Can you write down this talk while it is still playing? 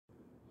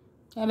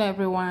Hello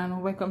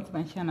everyone, welcome to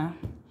my channel.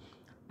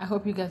 I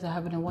hope you guys are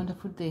having a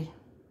wonderful day.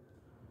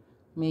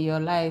 May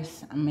your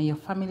lives and may your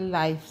family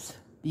lives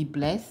be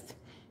blessed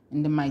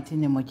in the mighty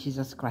name of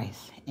Jesus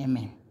Christ.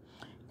 Amen.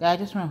 Guys, I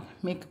just want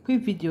to make a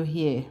quick video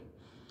here.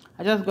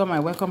 I just got my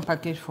welcome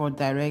package for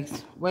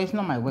direct. Well, it's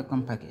not my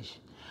welcome package,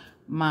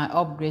 my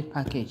upgrade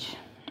package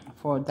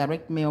for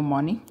direct mail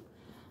money.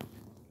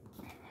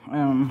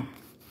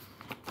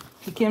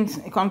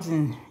 It comes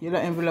in yellow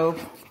envelope.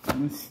 You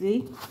can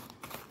see.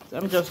 So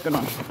I'm just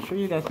gonna show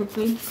you that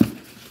quickly.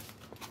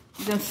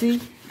 You can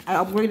see I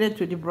upgraded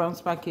to the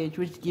bronze package,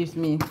 which gives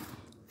me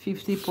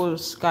 50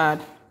 postcard,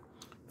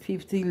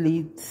 50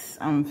 leads,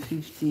 and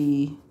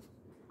 50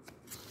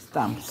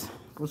 stamps,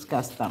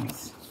 postcard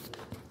stamps.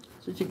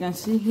 So you can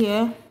see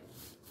here,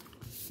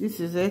 this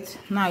is it.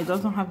 Now it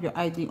doesn't have your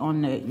ID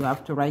on there. You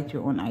have to write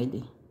your own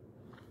ID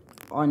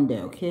on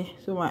there. Okay,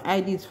 so my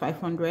ID is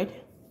 500.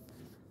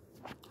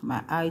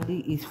 My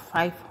ID is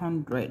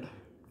 500.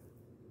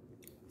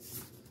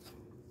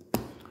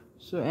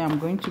 So I'm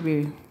going to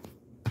be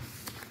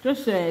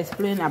just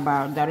explain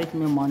about direct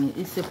mail money.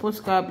 It's a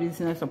postcard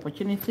business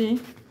opportunity.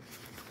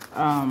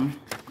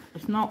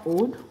 It's not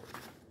old.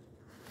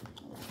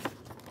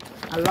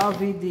 I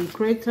love it. The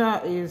creator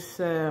is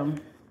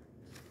Mary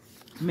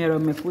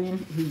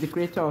McQueen. He's the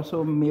creator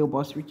also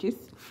Mailbox Riches.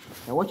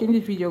 If you're watching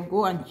this video,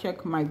 go and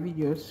check my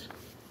videos,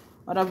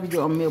 other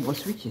video on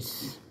Mailbox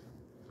Riches.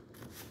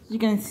 You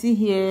can see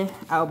here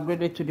I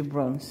upgraded to the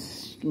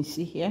bronze. You can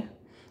see here.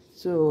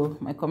 So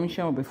my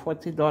commission will be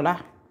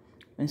 $40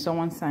 when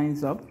someone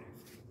signs up.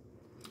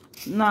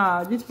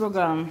 Now this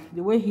program,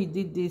 the way he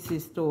did this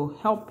is to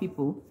help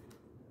people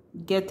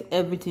get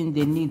everything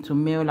they need to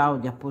mail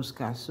out their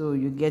postcards. So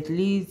you get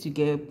leads, you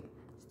get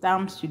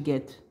stamps, you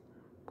get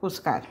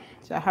postcard.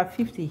 So I have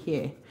 50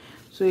 here.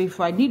 So if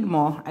I need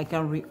more, I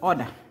can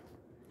reorder.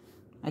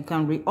 I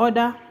can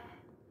reorder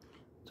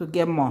to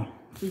get more.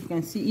 So you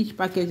can see each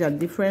package are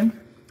different.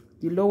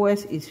 The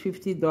lowest is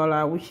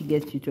 $50, which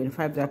gets you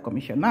 $25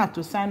 commission. Now,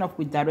 to sign up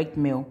with direct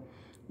mail,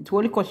 it will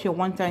only cost you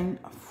one time.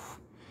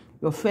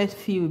 Your first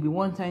fee will be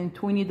one time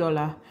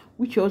 $20,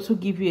 which will also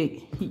give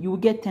you you will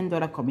get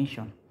 $10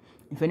 commission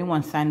if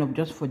anyone sign up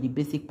just for the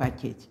basic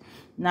package.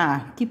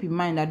 Now, keep in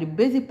mind that the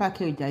basic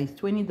package that is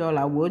 $20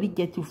 will only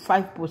get you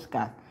 5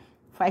 postcards,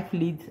 5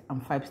 leads,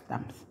 and 5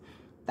 stamps.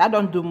 That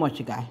don't do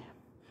much, guys.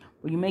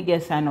 But you may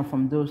get sign up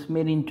from those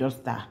mailing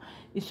just that.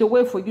 It's a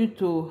way for you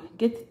to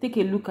take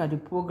a look at the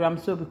program.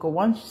 So because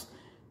once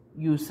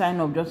you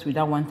sign up just with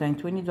that one time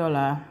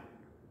 $20,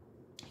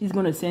 he's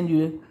going to send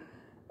you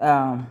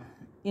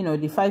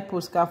the 5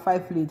 postcard,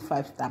 5 lead,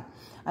 5 stamp,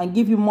 and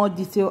give you more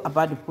detail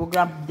about the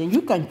program. Then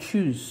you can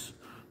choose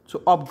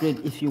to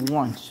upgrade if you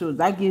want. So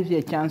that gives you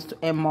a chance to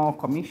earn more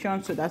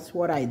commission. So that's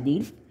what I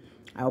did.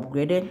 I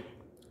upgraded.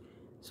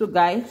 So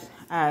guys,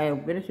 I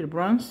upgraded to the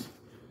bronze.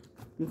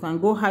 You can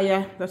go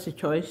higher, that's a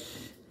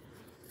choice.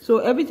 So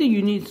everything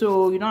you need,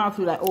 so you don't have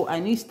to like, oh, I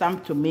need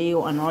stamp to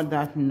mail and all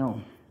that.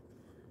 No,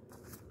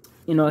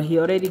 he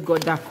already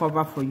got that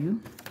cover for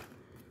you.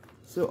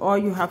 So all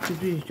you have to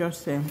do is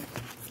just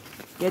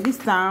get this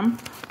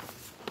stamp,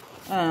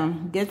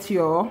 get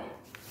your,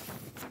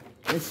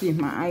 let's see,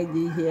 my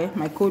ID here.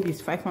 My code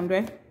is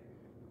 500.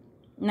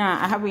 Now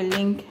I have a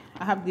link.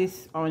 I have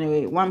this on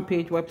a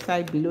one-page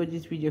website below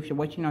this video. If you're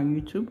watching on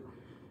YouTube,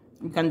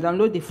 you can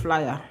download the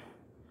flyer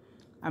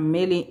and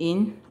mail it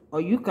in, or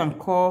you can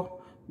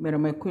call Mary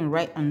McQueen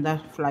right on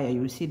that flyer.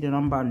 You will see the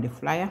number on the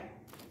flyer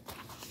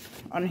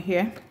on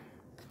here.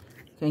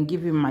 You can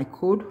give him my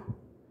code.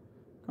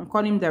 You can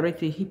call him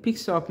directly. He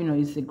picks up.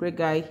 He's a great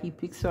guy. He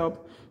picks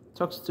up,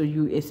 talks to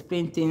you,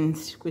 explain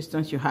things,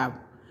 questions you have.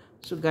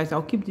 So guys,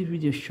 I'll keep this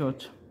video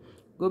short.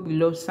 Go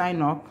below,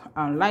 sign up,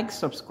 and like,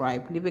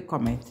 subscribe, leave a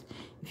comment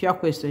if you have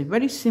questions.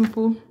 Very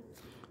simple.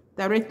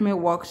 Direct mail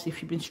works.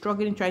 If you've been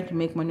struggling trying to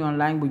make money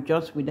online with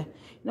a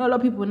lot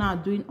of people now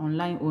are doing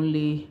online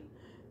only.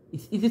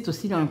 It's easy to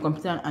sit on a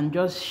computer and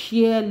just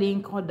share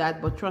link, all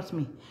that. But trust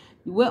me,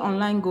 the way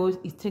online goes,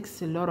 it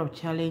takes a lot of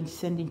challenge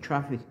sending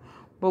traffic.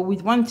 But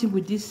with one thing,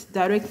 with this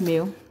direct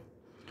mail,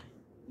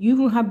 you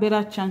will have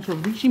better chance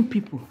of reaching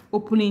people,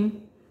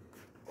 opening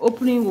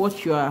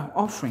what you are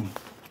offering.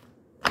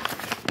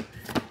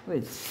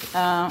 Wait,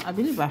 I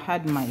believe I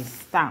had my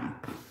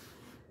stamp.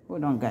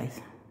 Hold on, guys.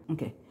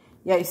 Okay.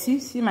 Yeah, you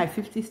see my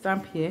 50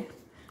 stamp here,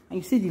 and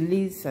you see the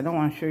leads. I don't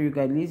want to show you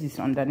guys. Leads is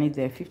underneath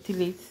there, 50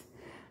 leads.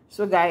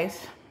 So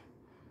guys,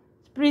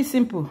 it's pretty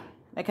simple.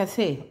 Like I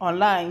say,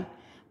 online,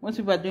 most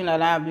people are doing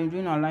online. I've been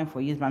doing online for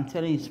years, but I'm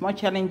telling you, it's more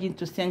challenging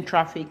to send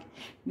traffic.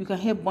 You can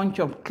have a bunch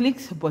of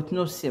clicks, but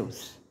no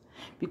sales,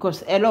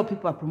 because a lot of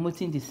people are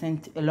promoting the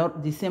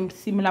same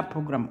similar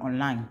program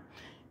online.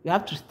 You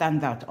have to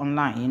stand out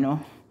online,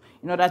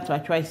 in order to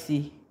actually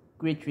see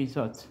great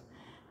results.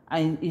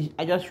 And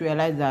I just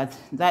realized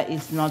that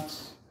is not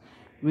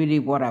really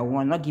what I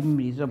want, not giving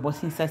me results. But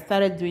since I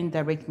started doing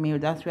direct mail,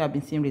 that's where I've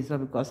been seeing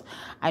results, because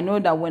I know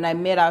that when I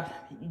made up,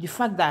 the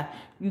fact that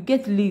you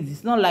get leads,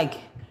 it's not like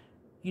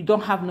you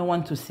don't have no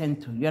one to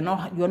send to. You're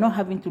not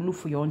having to look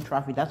for your own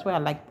traffic. That's what I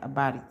like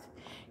about it.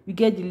 You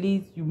get the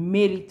leads, you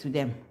mail it to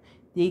them.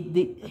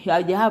 They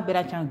have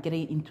better chance of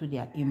getting into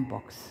their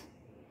inbox.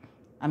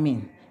 I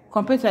mean,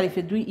 compared to if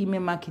you're doing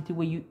email marketing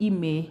where you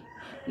email,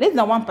 less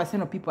than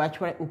 1% of people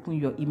actually open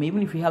your email,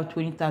 even if you have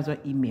 20,000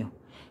 email.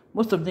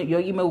 Most of them, your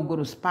email will go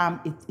to spam.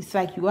 It's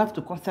like you have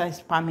to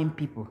constantly spamming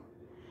people.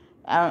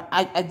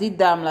 I did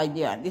that. I'm like,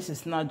 yeah, this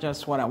is not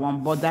just what I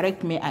want. But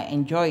direct mail, I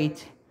enjoy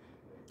it.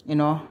 You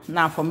know,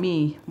 now for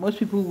me, most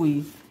people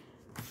will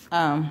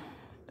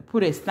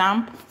put a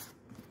stamp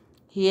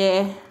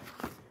here,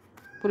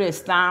 put a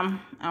stamp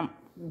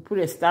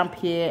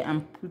here,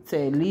 and put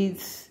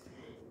leads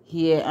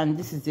here, and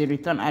this is the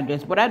return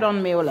address. But I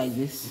don't mail like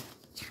this.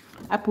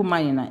 I put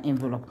mine in an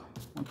envelope,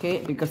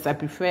 okay? Because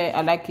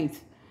I like it.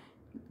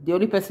 The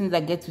only person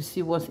that gets to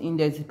see what's in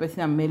there is the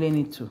person I'm mailing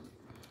it to.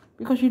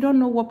 Because you don't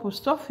know what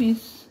post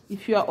office.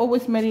 If you are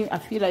always mailing, I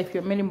feel like if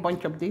you're mailing a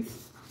bunch of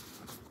this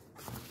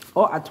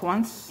all at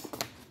once,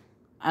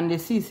 and they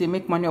see it's a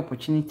make money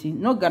opportunity,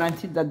 no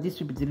guarantee that this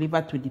will be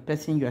delivered to the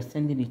person you are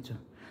sending it to.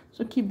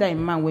 So keep that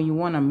in mind when you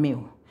want a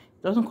mail.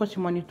 It doesn't cost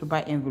you money to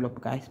buy envelope,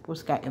 guys.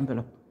 Postcard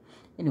envelope.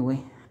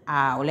 Anyway,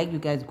 I'll let you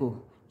guys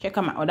go. Check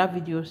out my other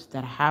videos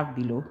that I have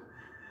below.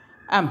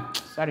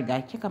 Sorry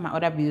guys, check out my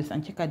other videos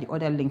and check out the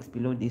other links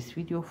below this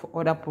video for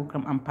other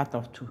program I'm part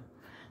of too.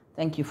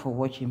 Thank you for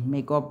watching.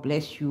 May God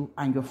bless you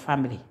and your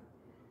family.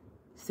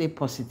 Stay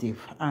positive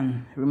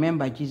and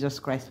remember, Jesus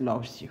Christ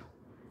loves you,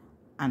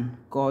 and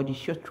God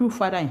is your true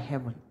Father in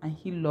heaven, and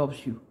He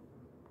loves you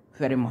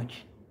very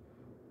much.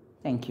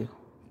 Thank you.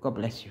 God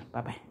bless you.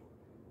 Bye bye.